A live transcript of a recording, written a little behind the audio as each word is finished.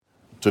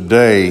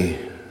Today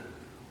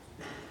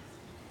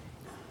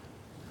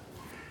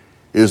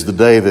is the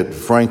day that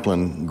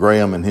Franklin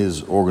Graham and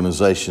his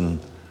organization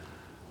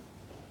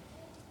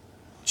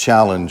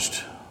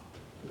challenged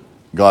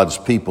God's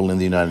people in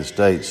the United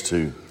States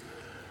to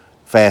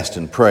fast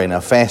and pray.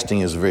 Now,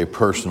 fasting is a very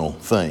personal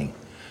thing,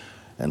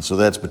 and so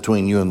that's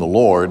between you and the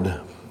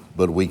Lord,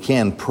 but we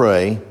can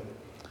pray.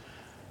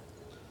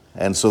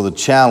 And so the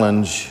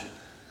challenge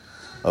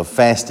of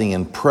fasting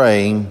and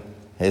praying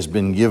has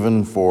been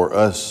given for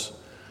us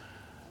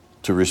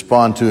to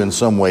respond to in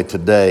some way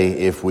today,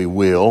 if we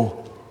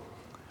will.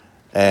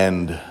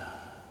 And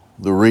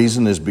the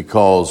reason is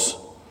because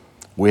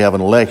we have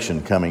an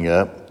election coming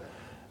up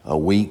a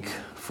week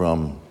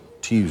from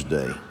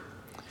Tuesday.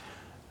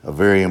 A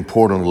very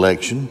important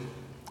election.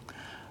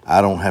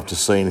 I don't have to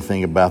say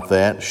anything about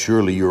that.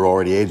 Surely you're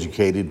already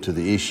educated to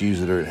the issues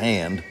that are at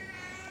hand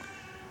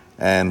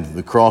and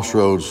the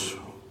crossroads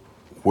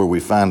where we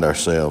find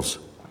ourselves.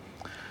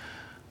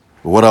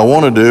 But what I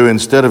want to do,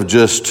 instead of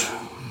just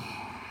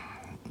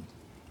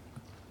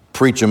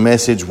preach a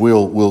message,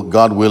 we'll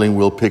God willing,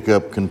 we'll pick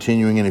up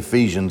continuing in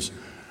Ephesians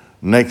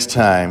next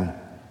time.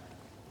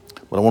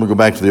 But I want to go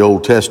back to the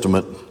Old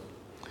Testament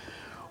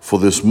for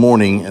this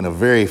morning in a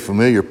very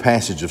familiar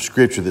passage of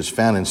Scripture that's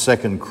found in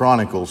 2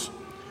 Chronicles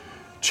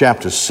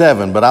chapter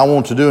 7. But I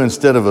want to do,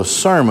 instead of a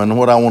sermon,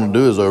 what I want to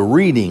do is a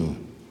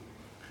reading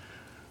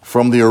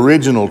from the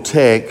original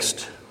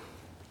text,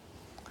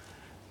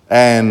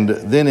 and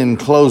then in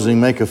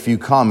closing make a few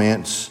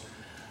comments.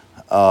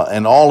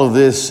 And all of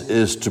this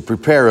is to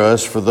prepare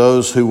us for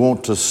those who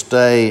want to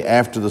stay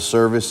after the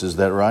service, is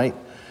that right?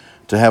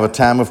 To have a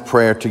time of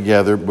prayer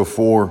together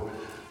before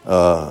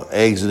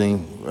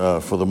exiting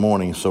for the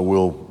morning. So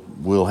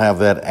we'll have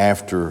that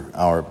after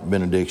our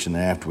benediction,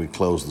 after we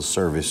close the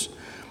service,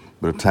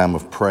 but a time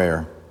of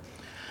prayer.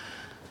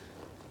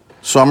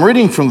 So I'm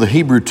reading from the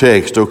Hebrew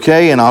text,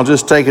 okay? And I'll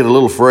just take it a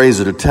little phrase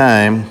at a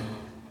time.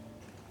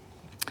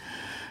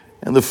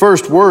 And the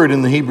first word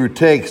in the Hebrew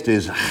text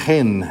is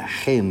hen.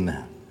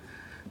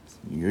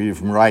 You read it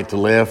from right to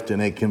left,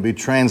 and it can be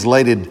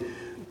translated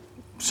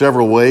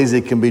several ways.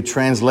 It can be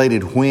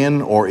translated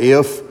when or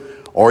if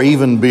or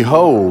even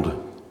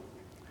behold.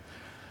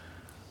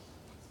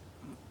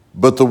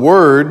 But the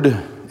word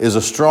is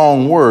a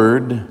strong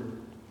word,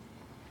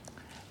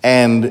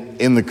 and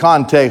in the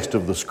context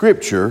of the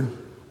Scripture,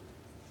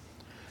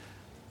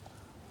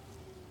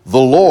 the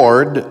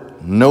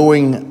Lord,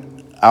 knowing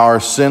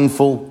our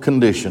sinful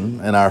condition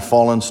and our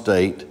fallen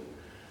state,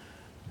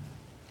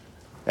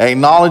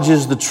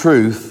 acknowledges the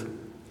truth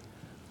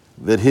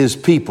that His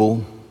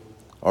people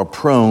are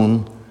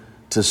prone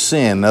to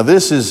sin. Now,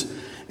 this is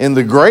in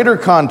the greater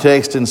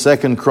context in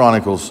 2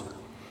 Chronicles.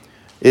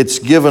 It's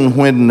given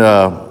when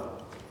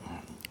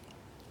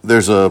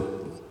there's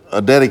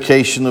a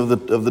dedication of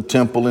the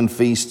temple and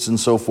feasts and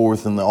so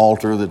forth, and the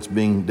altar that's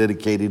being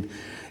dedicated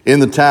in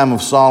the time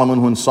of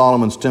Solomon, when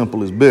Solomon's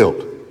temple is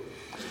built.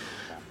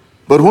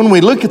 But when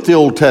we look at the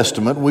Old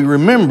Testament, we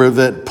remember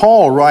that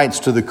Paul writes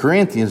to the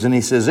Corinthians, and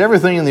he says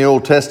everything in the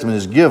Old Testament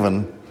is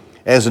given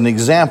as an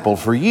example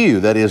for you,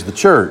 that is the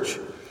church.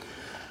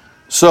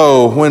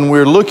 So when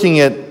we're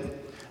looking at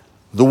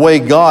the way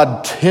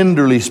God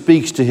tenderly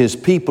speaks to His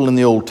people in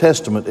the Old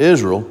Testament,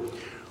 Israel,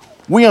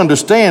 we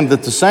understand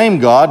that the same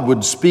God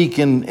would speak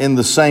in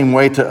the same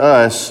way to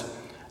us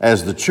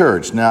as the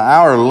church. Now,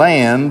 our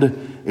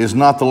land is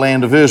not the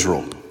land of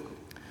Israel.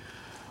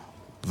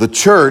 The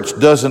church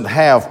doesn't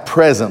have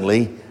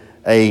presently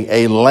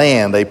a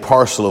land, a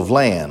parcel of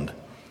land.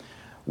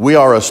 We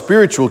are a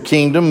spiritual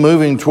kingdom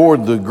moving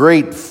toward the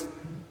great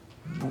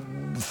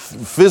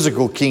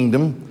physical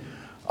kingdom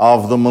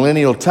of the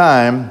millennial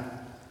time.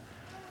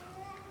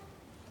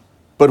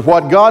 But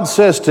what God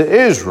says to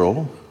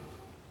Israel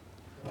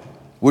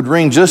would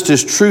ring just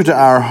as true to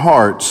our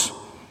hearts,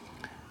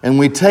 and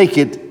we take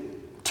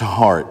it to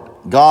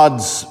heart.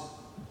 God's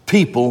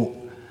people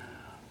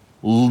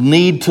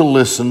need to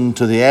listen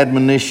to the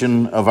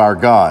admonition of our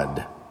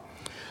God.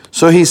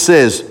 So He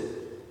says,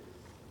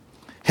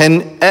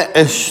 Hen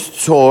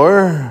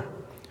e'estor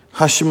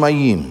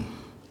hashemayim,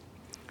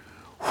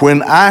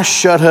 when I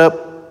shut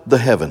up the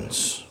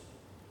heavens,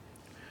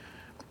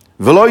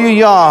 v'lo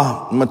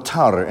yiyah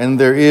matar, and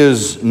there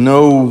is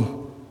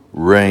no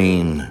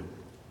rain,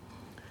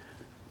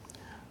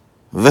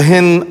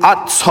 v'hen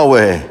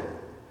atzaweh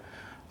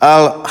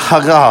al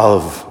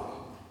hagav,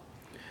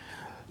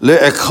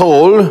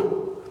 le'ekol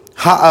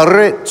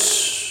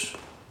ha'aretz,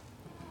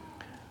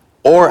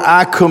 or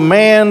I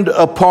command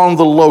upon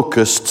the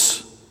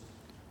locusts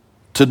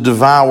to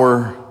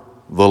devour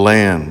the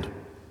land.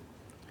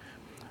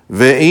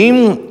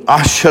 Ve'im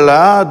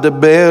ashela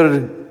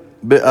deber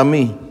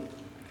be'ami,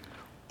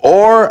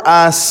 or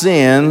I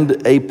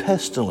send a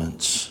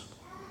pestilence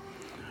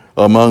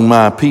among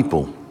my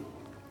people.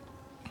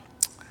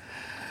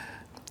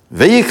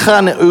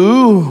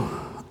 Ve'yichaneu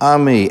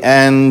ami,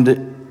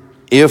 and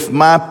if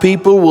my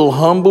people will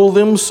humble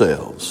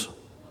themselves,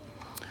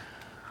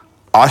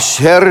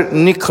 asher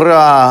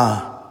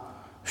nikra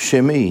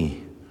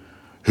shemi,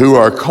 who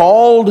are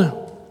called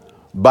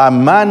by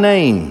my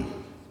name,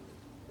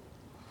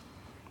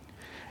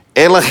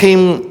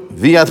 Elohim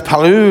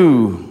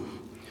v'yatpalu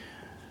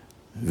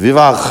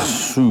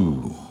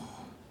v'vachsu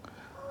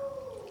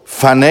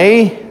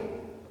fanei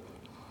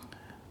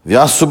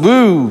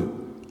v'yasubu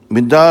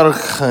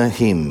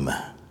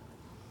midarchahim,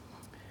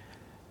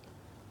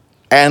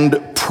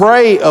 and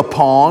pray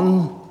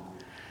upon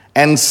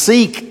and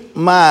seek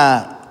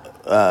my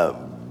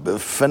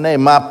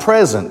my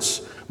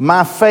presence,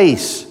 my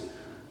face.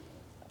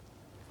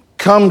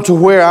 Come to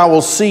where I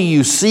will see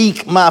you.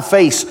 Seek my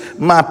face,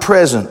 my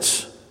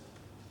presence.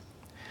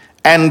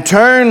 And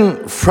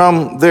turn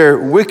from their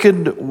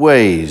wicked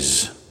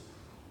ways.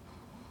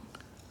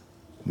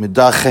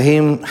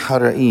 Midachim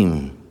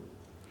haraim.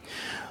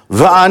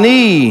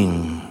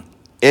 Va'ani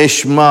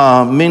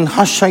eshma min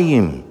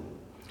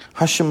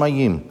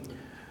hashamayim.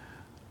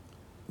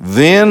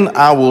 Then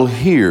I will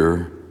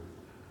hear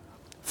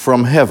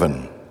from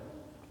heaven.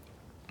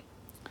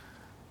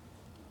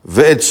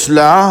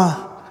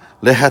 Ve'etzla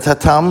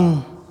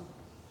lehatatam,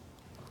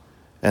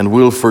 and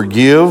will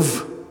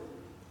forgive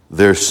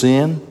their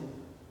sin.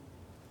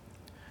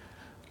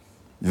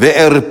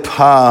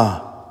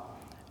 Ve'erpa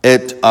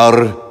et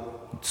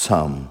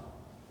artsam,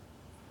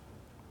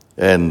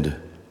 and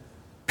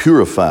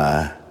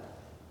purify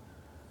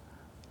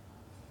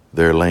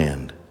their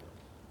land.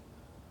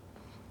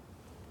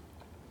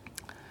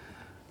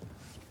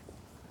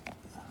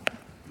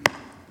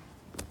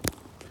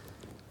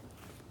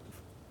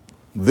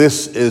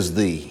 This is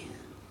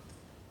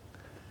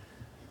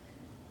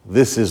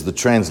the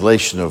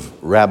translation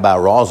of Rabbi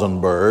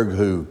Rosenberg,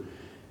 who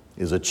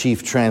is a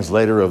chief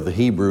translator of the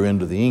Hebrew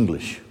into the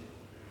English.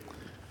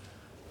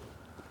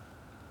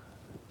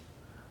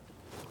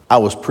 I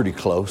was pretty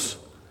close,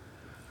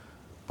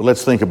 but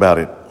let's think about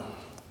it.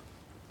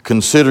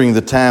 Considering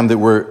the time that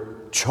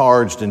we're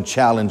charged and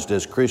challenged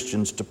as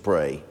Christians to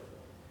pray,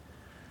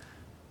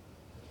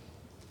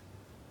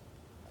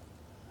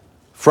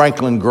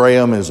 Franklin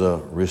Graham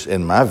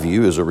in my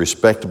view, is a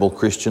respectable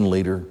Christian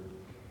leader.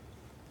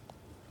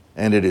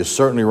 And it is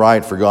certainly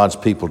right for God's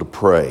people to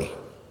pray.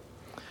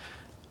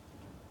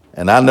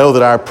 And I know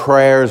that our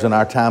prayers and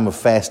our time of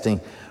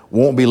fasting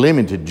won't be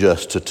limited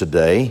just to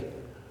today,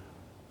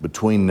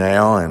 between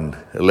now and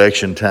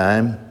election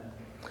time.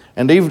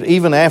 And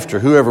even after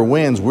whoever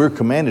wins, we're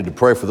commanded to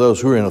pray for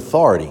those who are in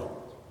authority.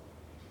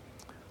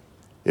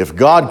 If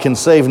God can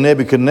save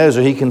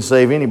Nebuchadnezzar, He can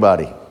save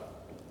anybody.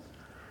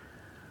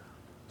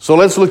 So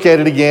let's look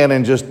at it again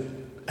and just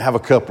have a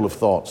couple of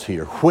thoughts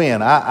here.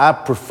 When, I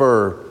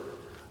prefer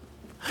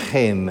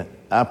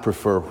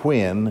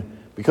when,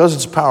 because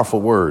it's a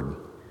powerful word.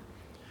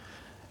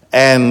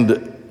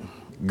 And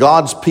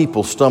God's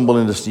people stumble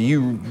into,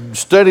 you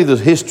study the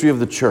history of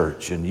the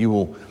church and you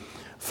will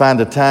find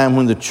a time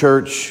when the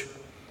church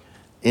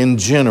in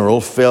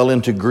general fell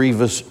into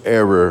grievous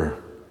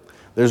error.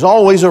 There's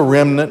always a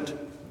remnant,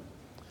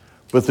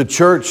 but the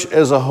church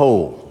as a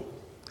whole.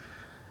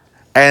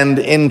 And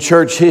in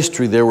church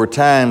history, there were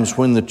times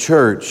when the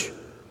church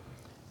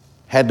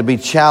had to be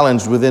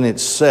challenged within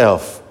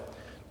itself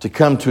to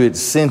come to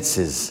its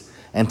senses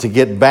and to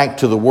get back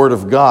to the Word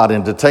of God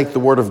and to take the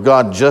Word of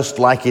God just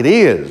like it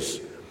is.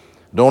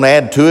 Don't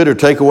add to it or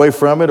take away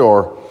from it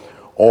or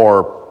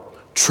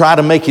try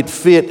to make it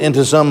fit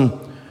into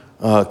some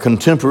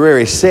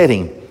contemporary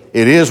setting.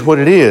 It is what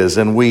it is,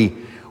 and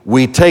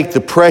we take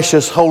the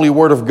precious holy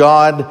Word of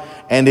God,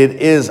 and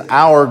it is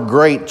our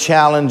great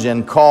challenge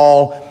and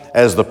call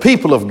as the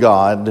people of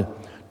God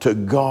to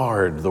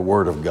guard the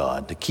Word of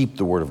God, to keep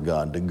the Word of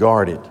God, to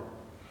guard it.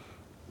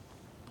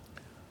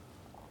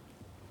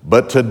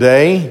 But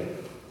today,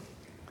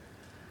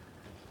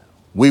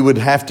 we would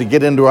have to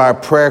get into our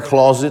prayer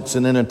closets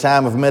and in a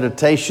time of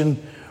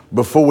meditation,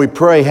 before we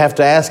pray, have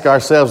to ask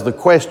ourselves the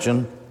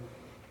question,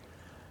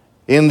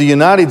 in the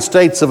United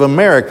States of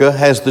America,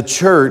 has the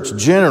church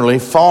generally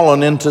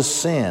fallen into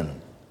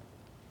sin?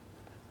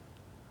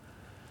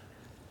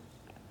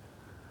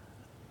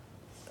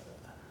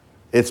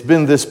 It's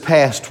been this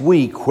past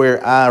week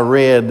where I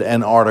read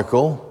an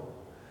article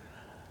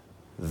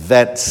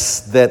that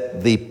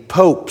the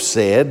Pope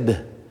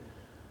said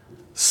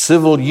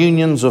civil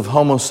unions of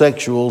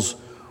homosexuals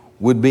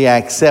would be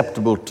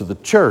acceptable to the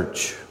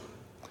church.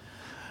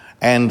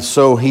 And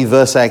so he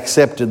thus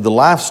accepted the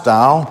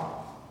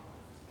lifestyle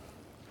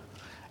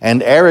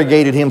and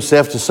arrogated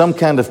himself to some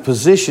kind of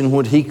position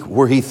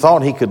where he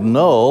thought he could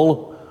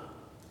null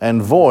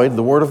and void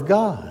the Word of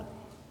God.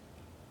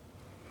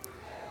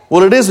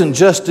 Well, it isn't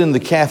just in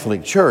the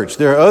Catholic Church.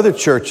 There are other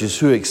churches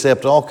who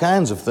accept all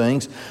kinds of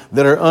things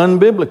that are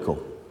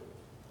unbiblical.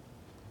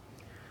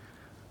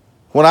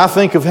 When I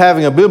think of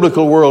having a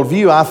biblical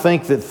worldview, I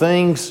think that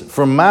things,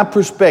 from my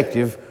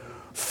perspective,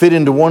 fit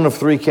into one of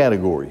three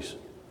categories.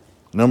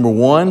 Number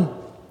one,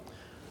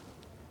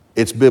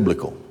 it's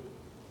biblical.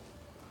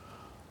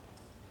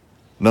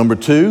 Number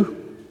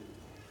two,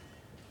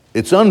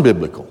 it's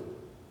unbiblical.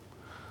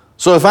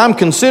 So if I'm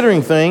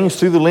considering things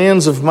through the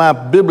lens of my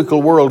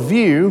biblical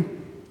worldview,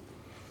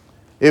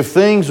 if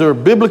things are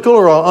biblical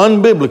or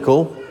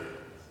unbiblical,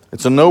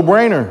 It's a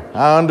no-brainer.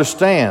 I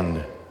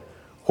understand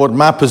what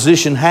my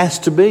position has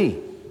to be.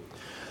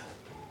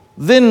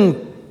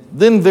 Then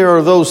there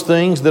are those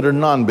things that are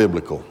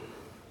non-biblical.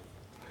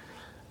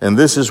 And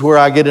this is where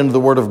I get into the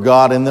Word of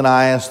God, and then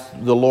I ask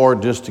the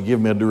Lord just to give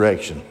me a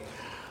direction.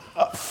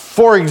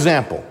 For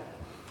example,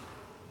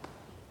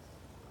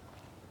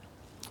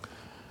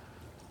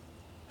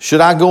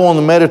 should I go on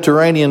the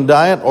Mediterranean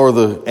diet or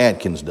the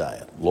Atkins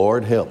diet?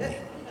 Lord, help me.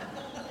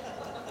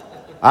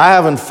 I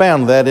haven't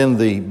found that in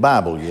the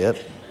Bible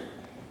yet.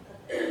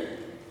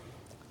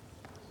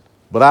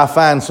 But I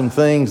find some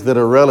things that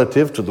are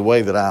relative to the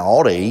way that I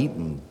ought to eat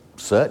and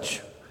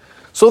such.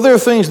 So there are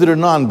things that are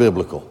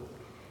non-biblical.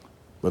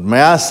 But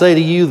may I say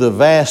to you, the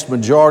vast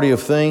majority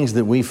of things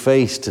that we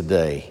face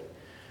today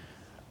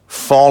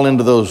fall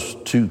into those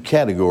two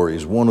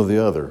categories, one or the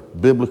other,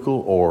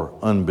 biblical or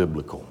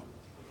unbiblical.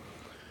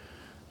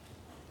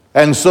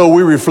 And so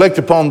we reflect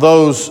upon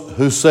those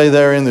who say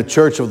they're in the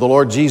church of the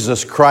Lord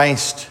Jesus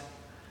Christ,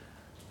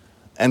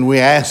 and we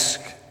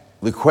ask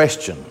the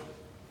question,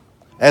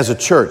 as a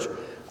church,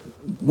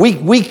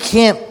 we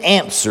can't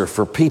answer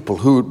for people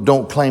who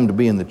don't claim to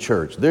be in the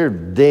church. They're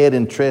dead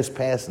in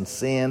trespass and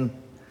sin.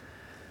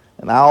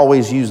 And I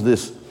always use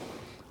this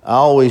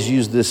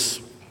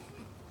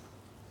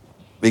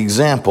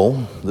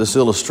example, this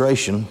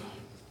illustration.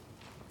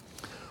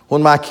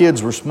 When my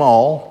kids were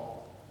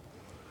small,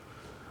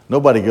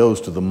 nobody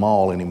goes to the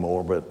mall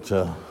anymore, but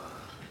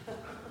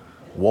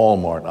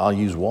Walmart. I'll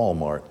use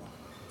Walmart.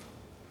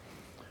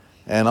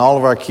 And all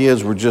of our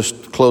kids were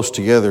just close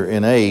together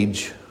in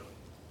age.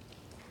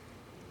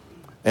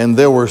 And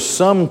there were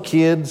some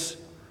kids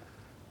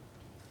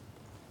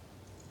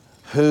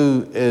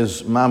who,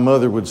 as my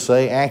mother would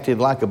say, acted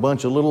like a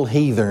bunch of little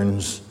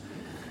heathens.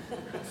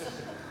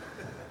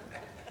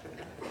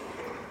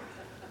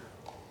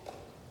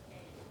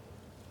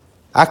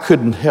 I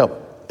couldn't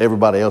help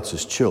everybody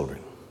else's children.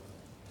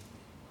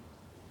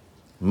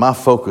 My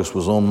focus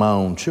was on my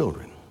own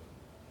children.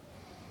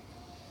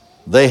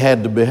 They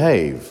had to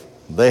behave.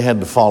 They had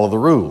to follow the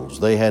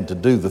rules. They had to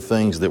do the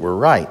things that were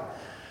right.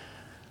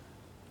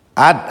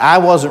 I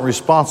wasn't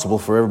responsible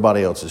for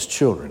everybody else's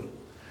children.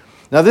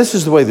 Now, this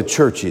is the way the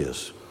church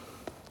is.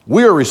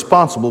 We are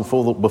responsible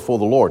before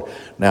the Lord.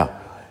 Now,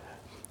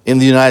 in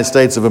the United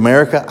States of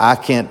America, I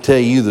can't tell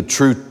you the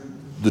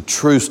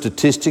true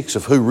statistics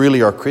of who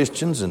really are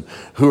Christians and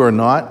who are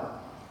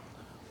not.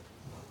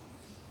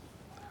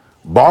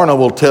 Barna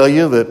will tell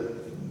you that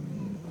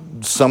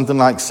something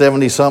like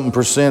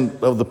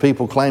 70-something% of the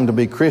people claim to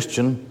be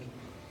Christian.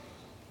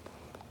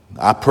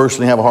 I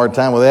personally have a hard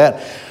time with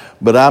that,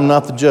 but I'm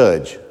not the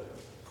judge.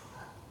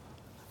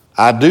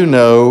 I do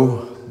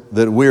know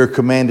that we are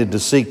commanded to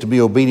seek to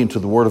be obedient to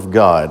the Word of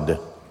God.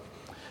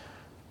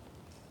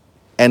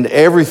 And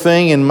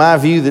everything, in my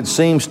view, that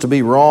seems to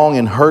be wrong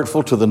and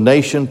hurtful to the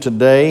nation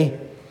today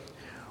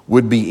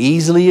would be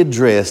easily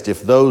addressed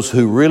if those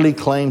who really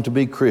claim to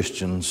be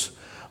Christians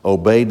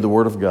obeyed the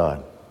Word of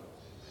God.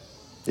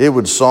 It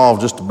would solve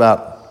just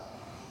about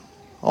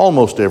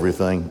almost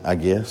everything, I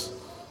guess.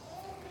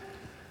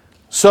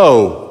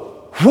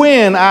 So,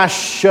 when I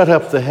shut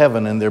up the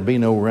heaven and there be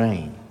no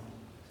rain,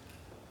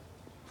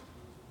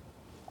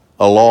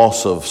 a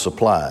loss of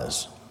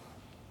supplies,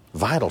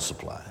 vital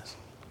supplies.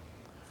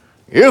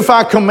 If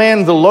I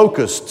command the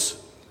locusts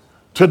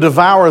to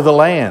devour the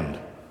land,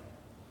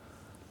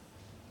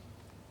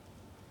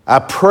 I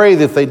pray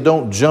that they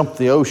don't jump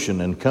the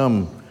ocean and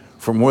come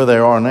from where they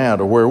are now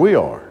to where we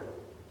are.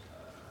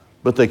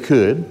 But they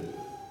could.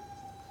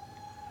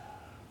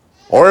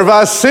 Or if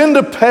I send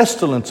a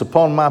pestilence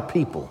upon my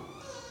people,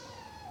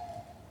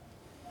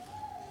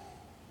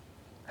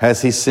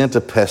 has He sent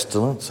a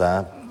pestilence?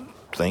 I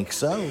think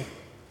so.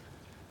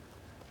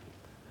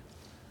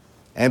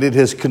 And it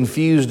has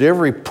confused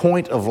every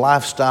point of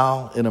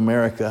lifestyle in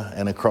America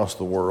and across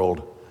the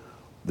world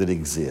that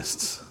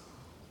exists.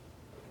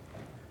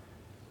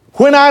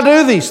 When I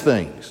do these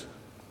things,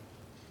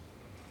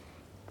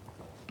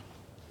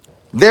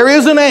 there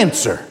is an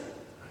answer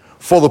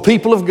for the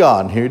people of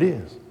God, and here it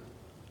is.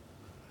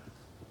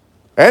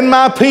 And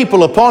my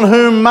people upon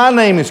whom my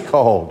name is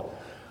called.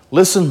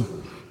 Listen.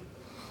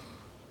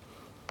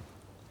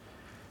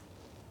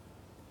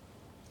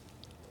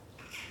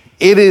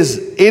 It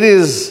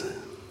is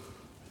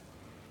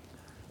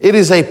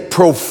a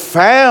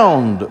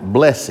profound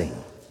blessing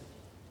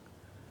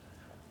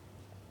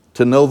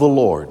to know the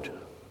Lord.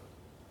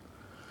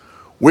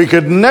 We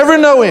could never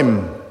know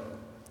Him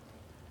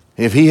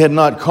if He had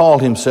not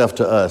called Himself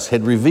to us,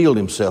 had revealed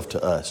Himself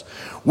to us.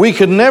 We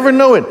could never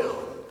know it.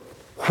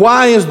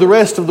 Why is the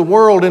rest of the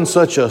world in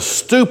such a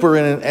stupor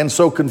and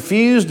so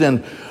confused?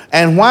 And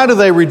why do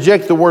they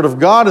reject the Word of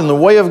God and the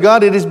way of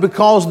God? It is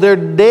because they're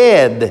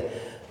dead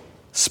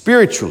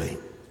spiritually.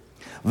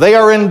 They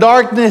are in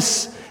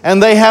darkness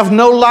and they have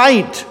no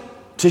light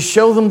to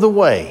show them the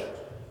way.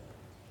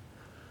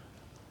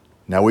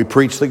 Now we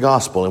preach the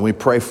gospel and we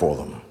pray for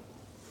them.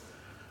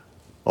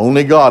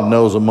 Only God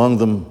knows among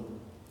them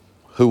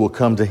who will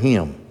come to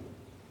Him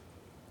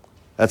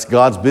That's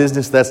God's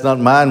business. That's not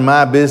mine.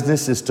 My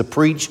business is to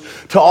preach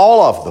to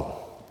all of them.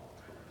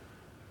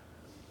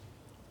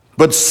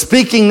 But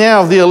speaking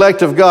now of the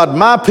elect of God,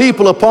 my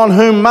people upon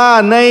whom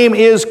my name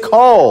is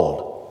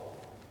called,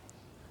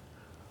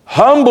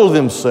 humble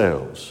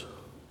themselves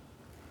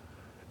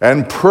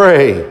and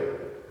pray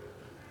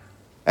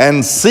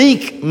and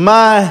seek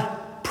my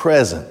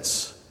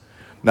presence.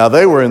 Now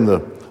they were in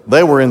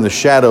the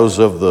shadows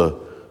of the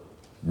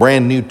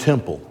brand new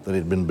temple that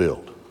had been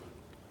built.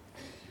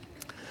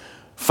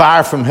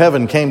 Fire from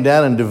heaven came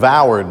down and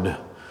devoured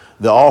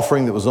the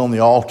offering that was on the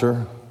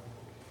altar.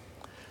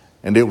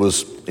 And it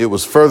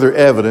was further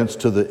evidence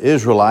to the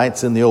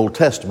Israelites in the Old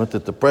Testament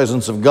that the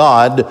presence of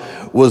God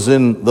was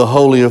in the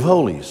Holy of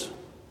Holies.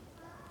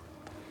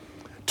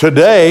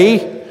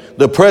 Today,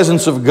 the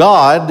presence of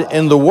God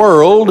in the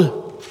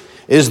world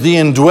is the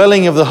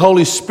indwelling of the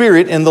Holy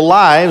Spirit in the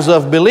lives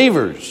of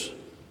believers.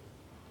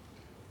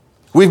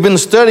 We've been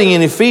studying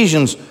in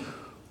Ephesians.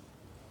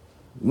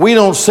 We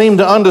don't seem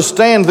to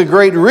understand the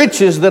great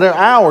riches that are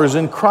ours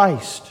in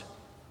Christ.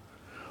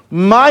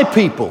 My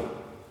people.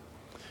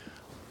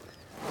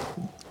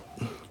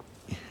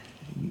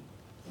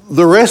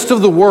 The rest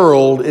of the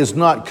world is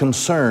not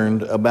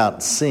concerned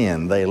about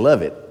sin. They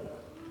love it.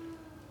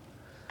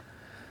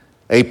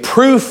 A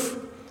proof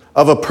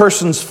of a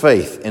person's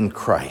faith in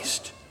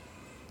Christ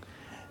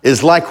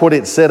is like what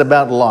it said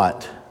about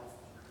Lot.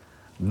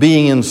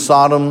 Being in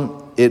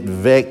Sodom, it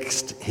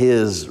vexed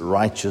his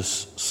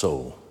righteous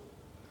soul.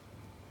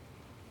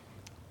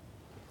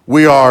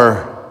 We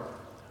are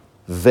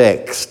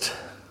vexed.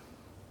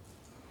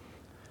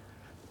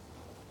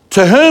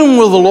 To whom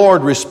will the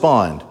Lord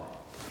respond?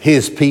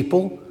 His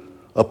people,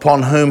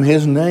 upon whom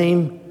His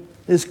name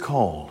is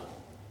called.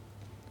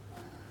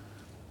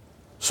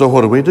 So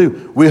what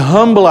do? We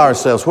humble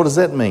ourselves. What does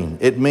that mean?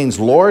 It means,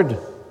 Lord,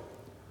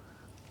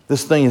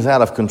 this thing is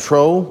out of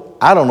control.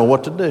 I don't know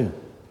what to do.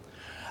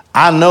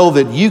 I know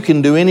that You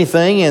can do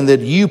anything and that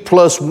You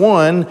plus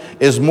one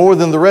is more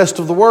than the rest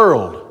of the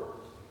world.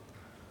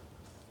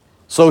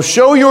 So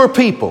show Your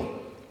people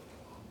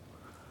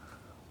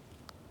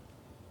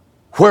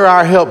where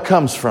our help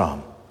comes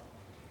from.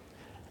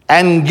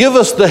 And give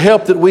us the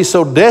help that we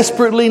so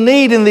desperately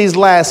need in these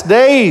last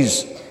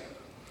days,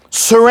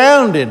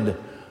 surrounded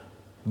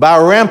by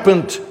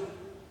rampant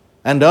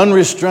and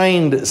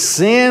unrestrained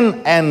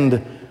sin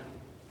and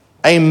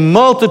a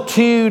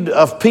multitude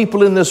of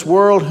people in this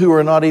world who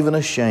are not even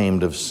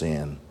ashamed of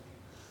sin,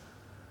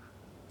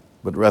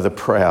 but rather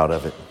proud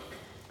of it.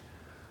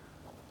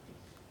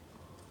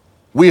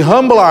 We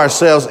humble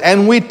ourselves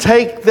and we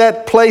take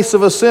that place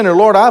of a sinner.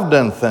 Lord, I've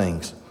done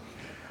things.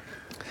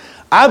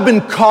 I've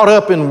been caught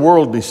up in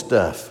worldly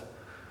stuff.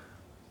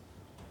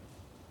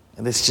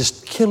 And it's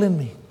just killing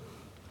me.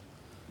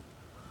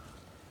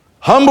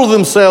 Humble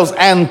themselves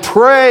and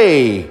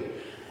pray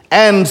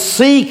and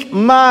seek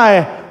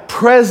my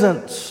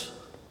presence.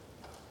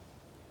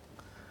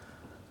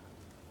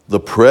 The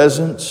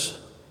presence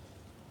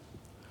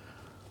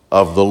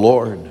of the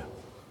Lord.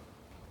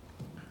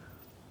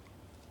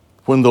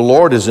 When the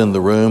Lord is in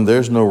the room,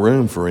 there's no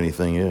room for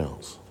anything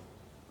else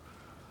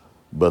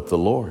but the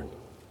Lord.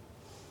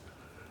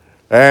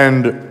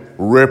 And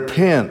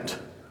repent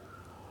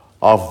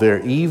of their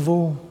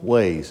evil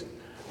ways.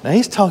 Now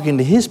He's talking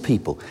to His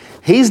people.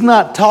 He's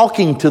not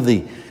talking to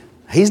the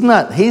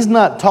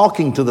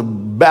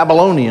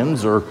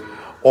Babylonians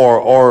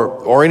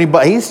or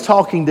anybody. He's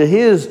talking to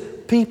His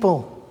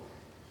people.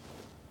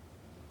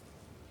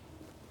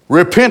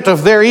 Repent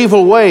of their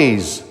evil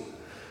ways.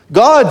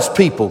 God's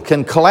people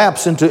can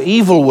collapse into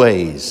evil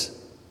ways.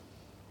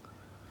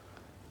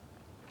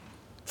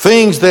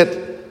 Things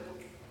that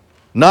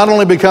not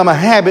only become a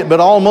habit, but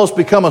almost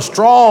become a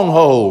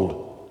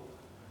stronghold.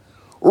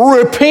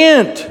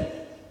 Repent.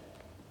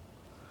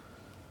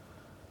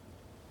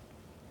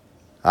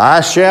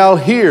 I shall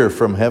hear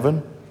from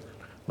heaven.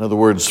 In other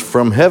words,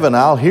 from heaven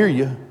I'll hear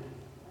you.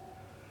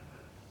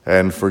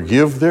 And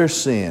forgive their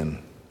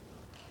sin.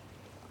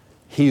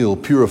 Heal,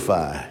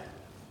 purify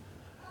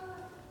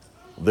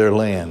their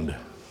land.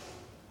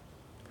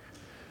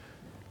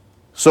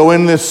 So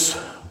in this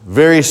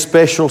very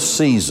special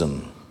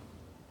season,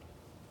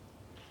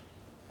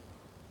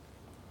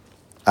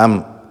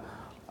 I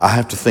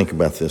have to think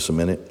about this a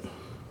minute.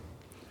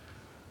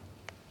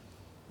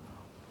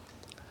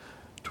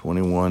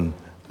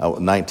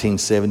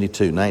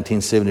 1972.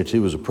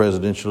 1972 was a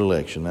presidential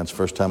election. That's the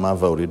first time I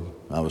voted.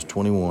 I was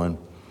 21.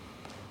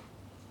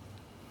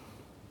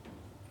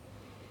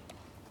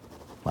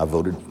 I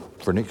voted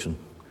for Nixon,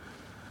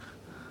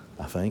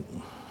 I think.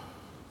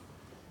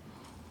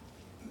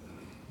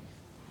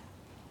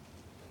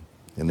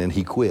 And then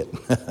he quit.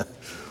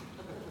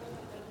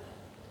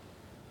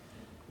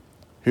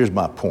 Here's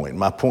my point.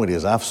 My point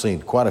is I've seen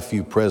quite a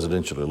few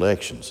presidential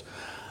elections.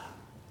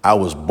 I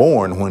was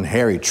born when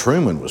Harry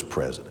Truman was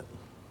president.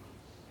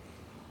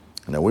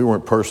 Now, we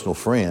weren't personal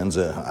friends.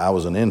 I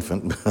was an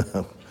infant.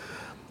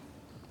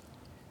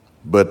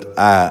 But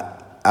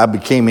I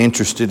became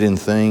interested in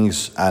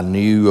things I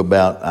knew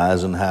about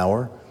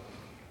Eisenhower.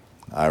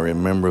 I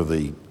remember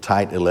the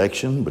tight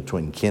election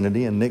between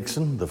Kennedy and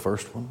Nixon, the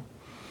first one.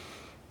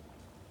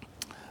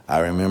 I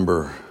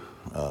remember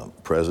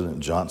President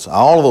Johnson.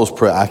 All of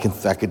those, I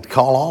could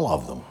call all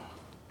of them.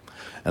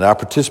 And I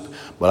participate.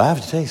 But I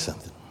have to tell you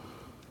something.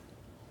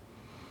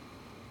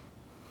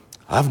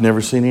 I've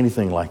never seen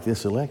anything like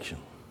this election.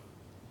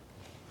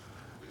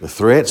 The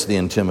threats, the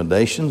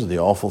intimidations, the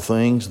awful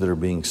things that are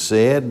being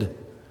said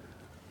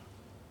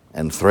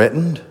and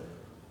threatened,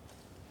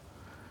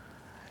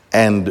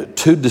 and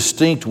two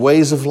distinct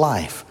ways of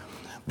life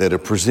that are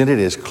presented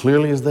as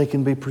clearly as they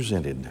can be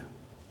presented.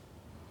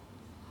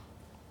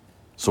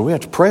 So we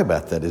have to pray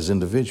about that as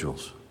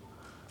individuals.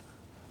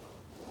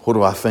 What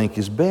do I think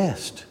is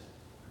best?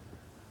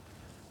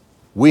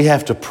 We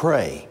have to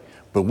pray,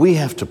 but we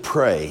have to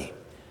pray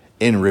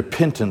in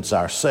repentance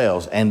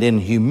ourselves and in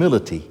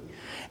humility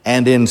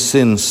and in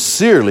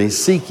sincerely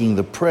seeking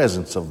the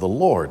presence of the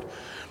Lord.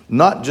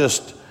 Not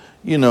just,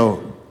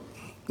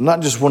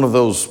 not just one of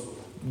those,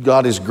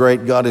 God is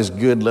great, God is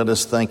good, let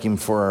us thank Him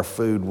for our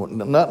food.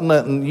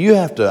 Nothing. You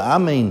have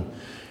to,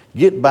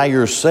 get by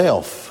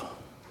yourself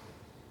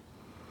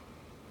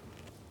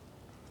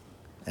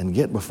and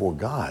get before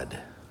God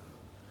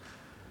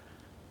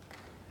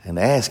and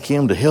ask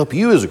Him to help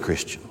you as a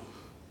Christian.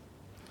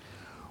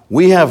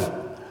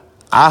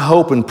 I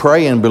hope and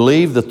pray and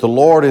believe that the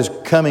Lord is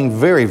coming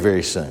very,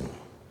 very soon.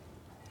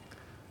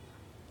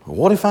 But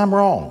what if I'm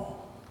wrong?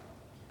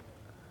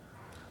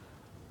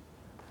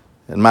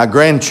 And my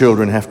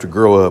grandchildren have to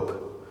grow up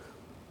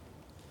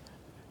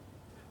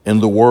in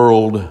the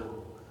world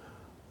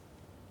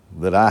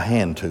that I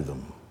hand to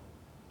them.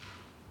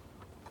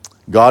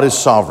 God is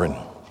sovereign.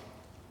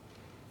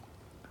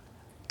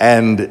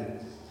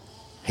 And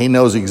He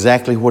knows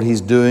exactly what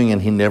He's doing,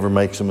 and He never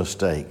makes a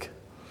mistake.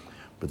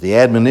 But the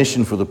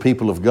admonition for the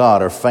people of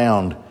God is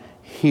found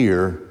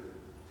here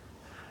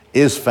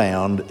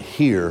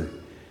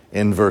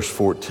in verse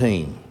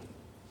 14.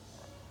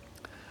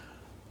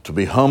 To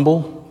be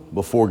humble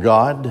before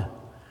God,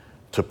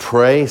 to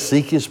pray,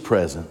 seek His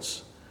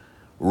presence,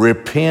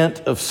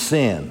 repent of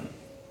sin,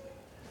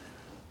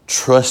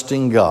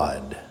 trusting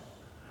God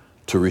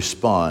to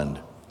respond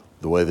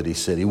the way that He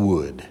said He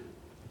would,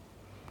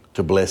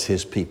 to bless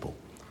His people.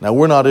 Now,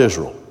 we're not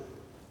Israel.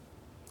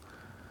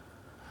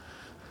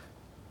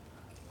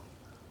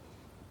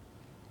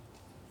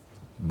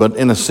 But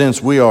in a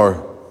sense, we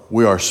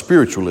are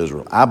spiritual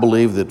Israel. I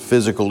believe that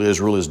physical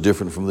Israel is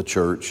different from the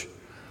church.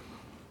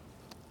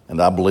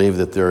 And I believe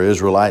that there are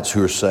Israelites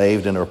who are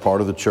saved and are part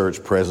of the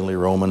church presently,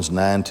 Romans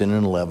 9, 10,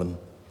 and 11.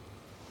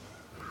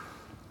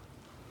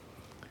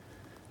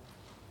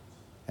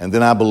 And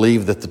then I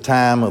believe that the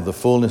time of the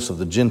fullness of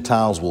the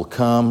Gentiles will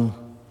come,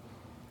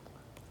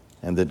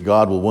 and that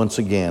God will once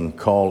again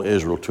call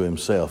Israel to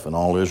Himself, and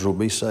all Israel will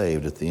be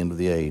saved at the end of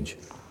the age.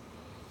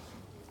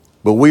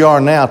 But we are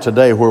now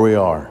today where we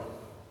are.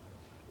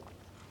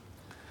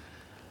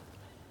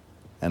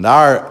 And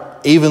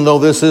even though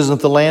this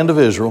isn't the land of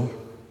Israel,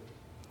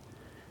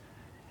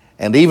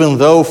 and even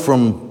though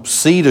from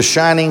sea to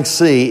shining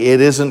sea it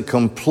isn't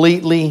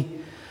completely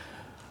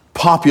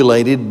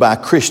populated by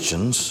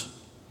Christians,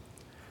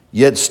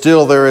 yet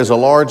still there is a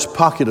large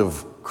pocket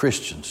of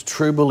Christians,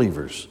 true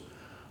believers,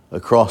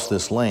 across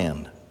this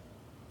land.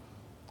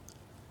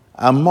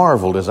 I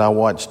marveled as I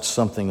watched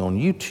something on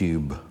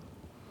YouTube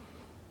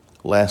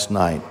last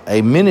night.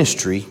 A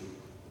ministry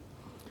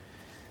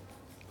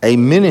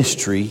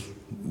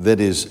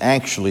that is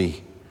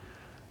actually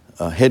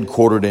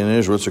headquartered in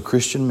Israel. It's a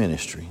Christian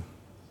ministry.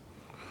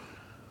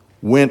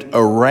 Went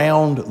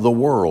around the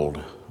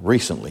world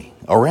recently.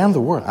 Around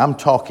the world. I'm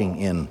talking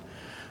in,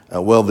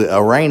 the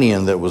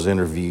Iranian that was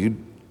interviewed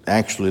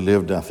actually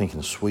lived, I think,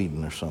 in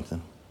Sweden or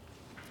something.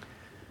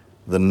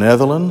 The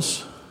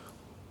Netherlands,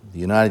 the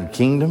United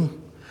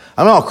Kingdom.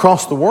 All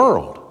across the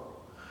world.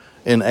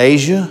 In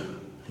Asia,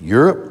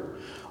 Europe.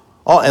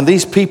 And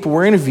these people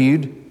were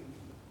interviewed,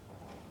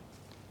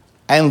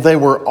 and they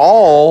were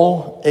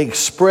all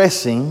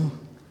expressing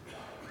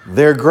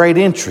their great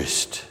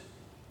interest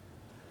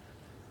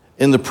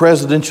in the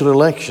presidential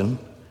election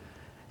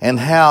and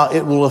how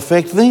it will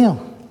affect them.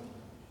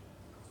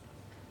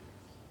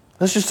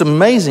 That's just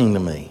amazing to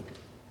me.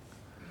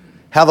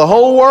 How the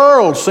whole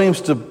world seems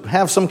to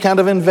have some kind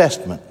of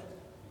investment.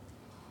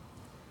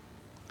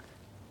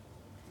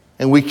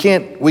 And we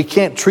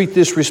can't treat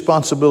this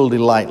responsibility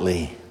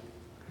lightly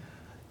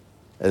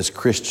as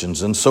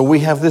Christians. And so we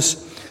have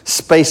this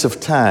space of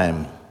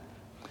time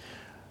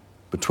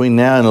between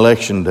now and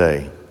election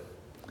day.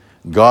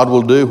 God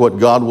will do what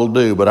God will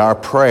do, but our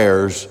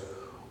prayers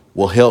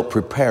will help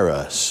prepare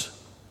us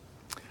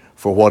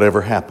for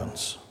whatever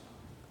happens.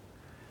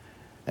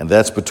 And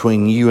that's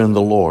between you and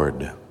the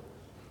Lord.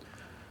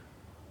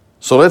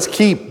 So let's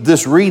keep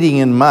this reading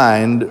in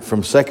mind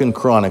from 2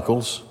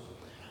 Chronicles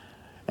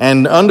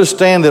and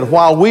understand that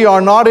while we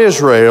are not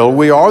Israel,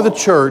 we are the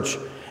church,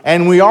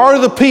 and we are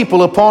the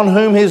people upon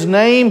whom His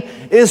name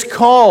is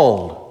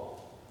called.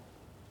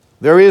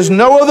 There is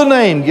no other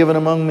name given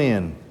among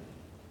men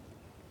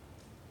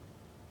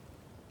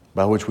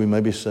by which we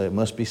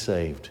must be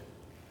saved.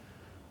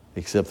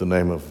 except the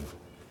name of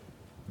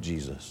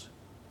Jesus.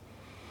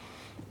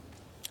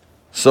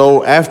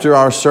 So after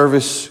our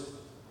service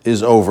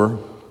is over,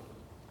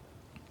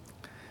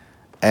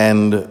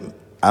 and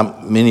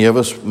many of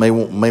us may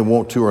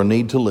want to or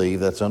need to leave,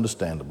 that's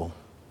understandable.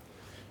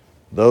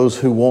 Those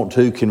who want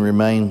to can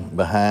remain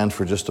behind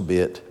for just a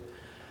bit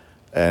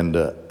and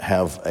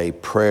have a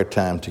prayer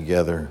time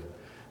together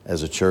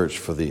as a church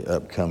for the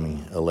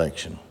upcoming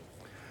election.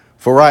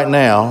 For right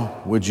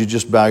now, would you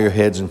just bow your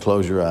heads and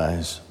close your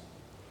eyes?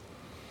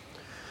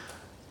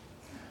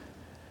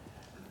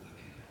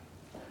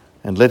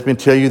 And let me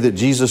tell you that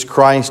Jesus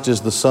Christ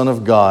is the Son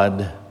of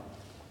God.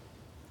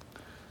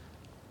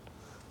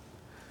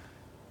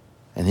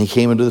 And He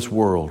came into this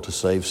world to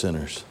save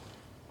sinners.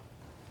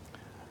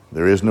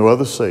 There is no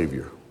other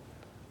Savior.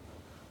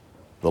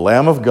 The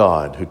Lamb of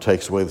God who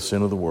takes away the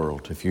sin of the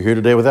world. If you're here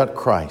today without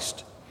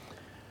Christ,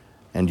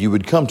 and you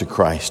would come to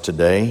Christ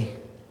today,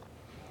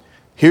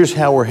 here's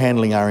how we're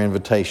handling our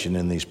invitation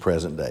in these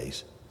present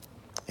days.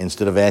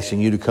 Instead of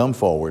asking you to come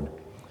forward,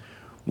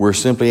 we're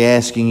simply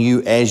asking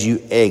you, as you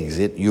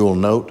exit, you'll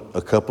note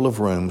a couple of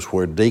rooms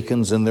where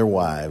deacons and their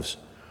wives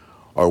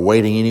are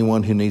waiting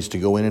anyone who needs to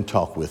go in and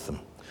talk with them.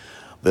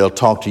 They'll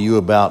talk to you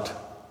about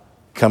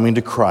coming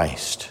to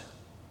Christ.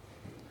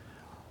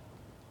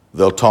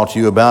 They'll talk to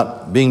you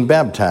about being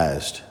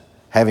baptized,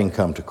 having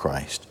come to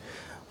Christ.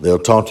 They'll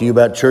talk to you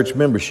about church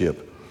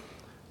membership.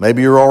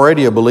 Maybe you're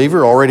already a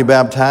believer, already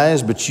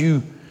baptized, but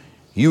you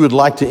would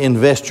like to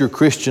invest your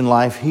Christian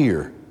life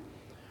here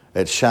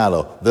at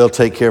Shiloh. They'll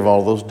take care of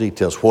all those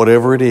details.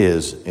 Whatever it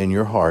is in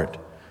your heart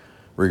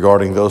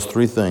regarding those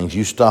three things,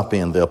 you stop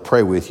in, they'll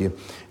pray with you,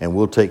 and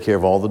we'll take care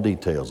of all the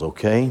details,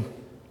 okay?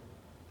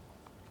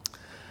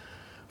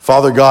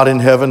 Father God in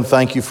heaven,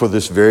 thank you for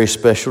this very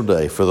special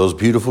day, for those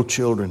beautiful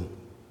children.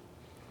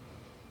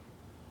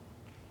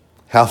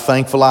 How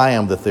thankful I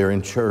am that they're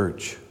in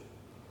church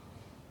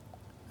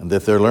and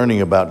that they're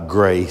learning about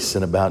grace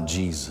and about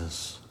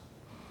Jesus.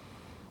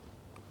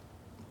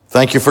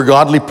 Thank you for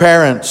godly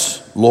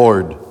parents,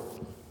 Lord.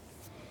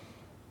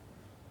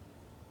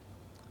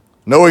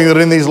 Knowing that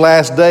in these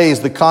last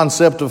days the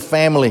concept of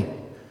family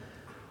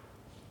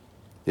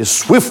is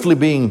swiftly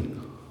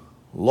being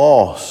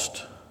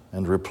lost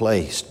and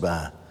replaced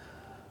by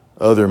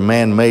other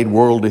man-made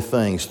worldly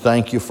things.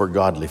 Thank you for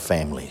godly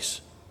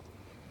families.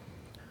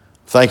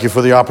 Thank you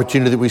for the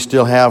opportunity that we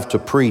still have to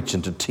preach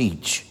and to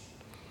teach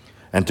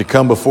and to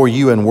come before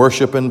you and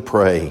worship and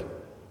pray.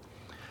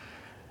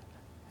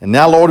 And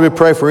now, Lord, we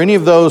pray for any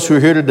of those who are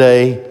here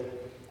today.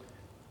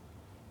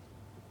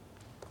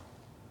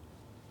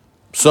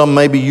 Some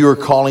maybe you are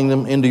calling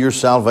them into your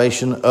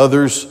salvation.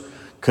 Others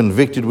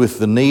convicted with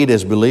the need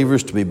as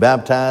believers to be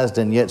baptized,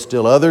 and yet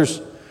still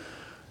others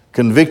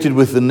convicted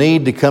with the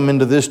need to come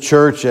into this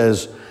church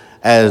as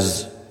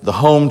the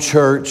home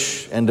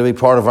church and to be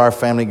part of our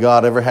family.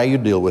 God, ever how you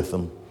deal with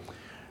them,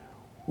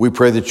 we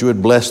pray that you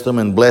would bless them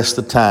and bless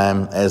the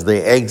time as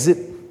they exit.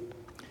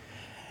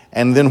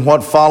 And then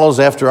what follows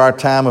after our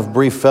time of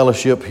brief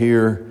fellowship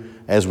here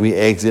as we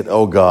exit,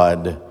 oh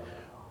God,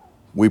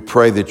 we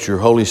pray that your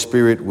Holy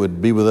Spirit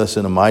would be with us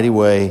in a mighty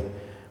way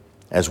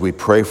as we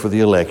pray for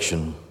the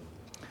election.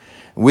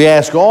 We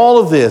ask all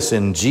of this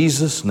in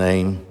Jesus'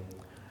 name.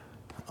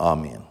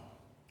 Amen.